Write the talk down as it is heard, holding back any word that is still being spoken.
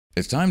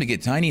It's time to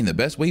get tiny in the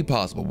best way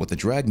possible with the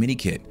Drag Mini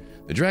kit.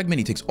 The Drag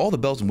Mini takes all the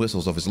bells and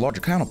whistles of its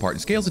larger counterpart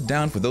and scales it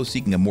down for those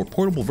seeking a more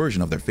portable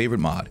version of their favorite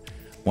mod.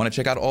 Want to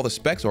check out all the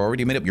specs or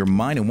already made up your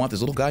mind and want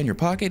this little guy in your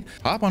pocket?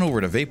 Hop on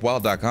over to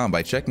vapewild.com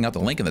by checking out the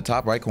link in the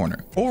top right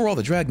corner. Overall,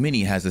 the Drag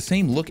Mini has the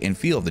same look and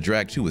feel of the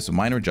Drag 2 with some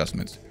minor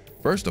adjustments.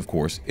 First, of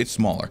course, it's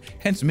smaller,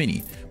 hence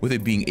mini, with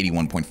it being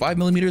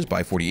 81.5mm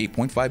by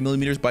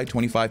 48.5mm by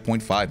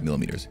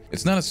 25.5mm.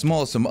 It's not as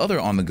small as some other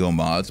on-the-go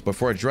mods, but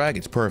for a drag,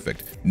 it's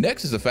perfect.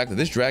 Next is the fact that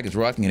this drag is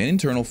rocking an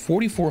internal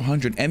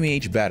 4400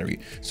 mAh battery,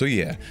 so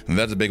yeah,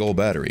 that's a big old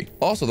battery.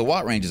 Also, the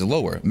watt range is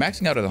lower,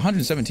 maxing out at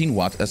 117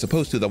 watts as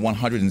opposed to the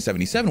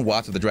 177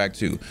 watts of the Drag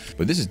 2,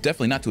 but this is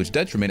definitely not to its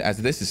detriment as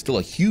this is still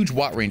a huge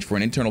watt range for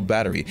an internal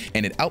battery,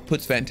 and it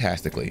outputs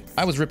fantastically.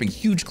 I was ripping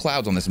huge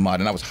clouds on this mod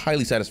and I was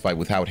highly satisfied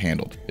with how it handled.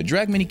 The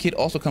Drag Mini kit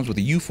also comes with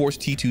a U-Force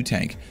T2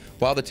 tank.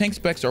 While the tank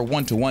specs are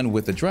 1-to-1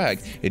 with the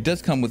Drag, it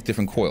does come with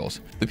different coils.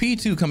 The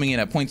P2 coming in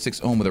at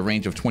 0.6 ohm with a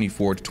range of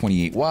 24 to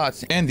 28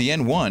 watts, and the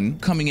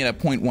N1 coming in at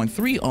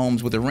 0.13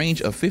 ohms with a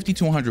range of 50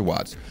 to 100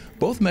 watts.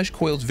 Both mesh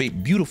coils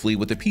vape beautifully,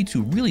 with the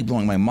P2 really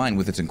blowing my mind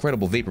with its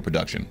incredible vapor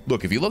production.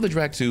 Look, if you love the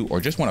Drag 2 or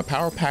just want a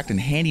power-packed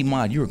and handy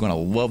mod, you are going to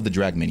love the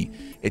Drag Mini.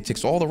 It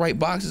ticks all the right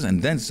boxes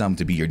and then some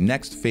to be your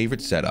next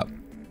favorite setup.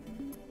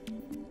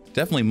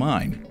 Definitely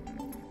mine.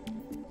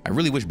 I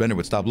really wish Bender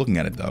would stop looking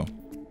at it though.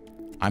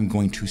 I'm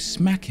going to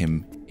smack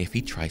him if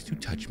he tries to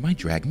touch my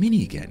Drag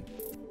Mini again.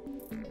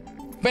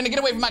 Bender, get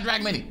away from my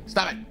Drag Mini!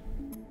 Stop it!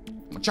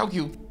 I'm gonna choke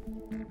you.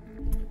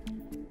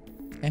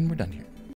 And we're done here.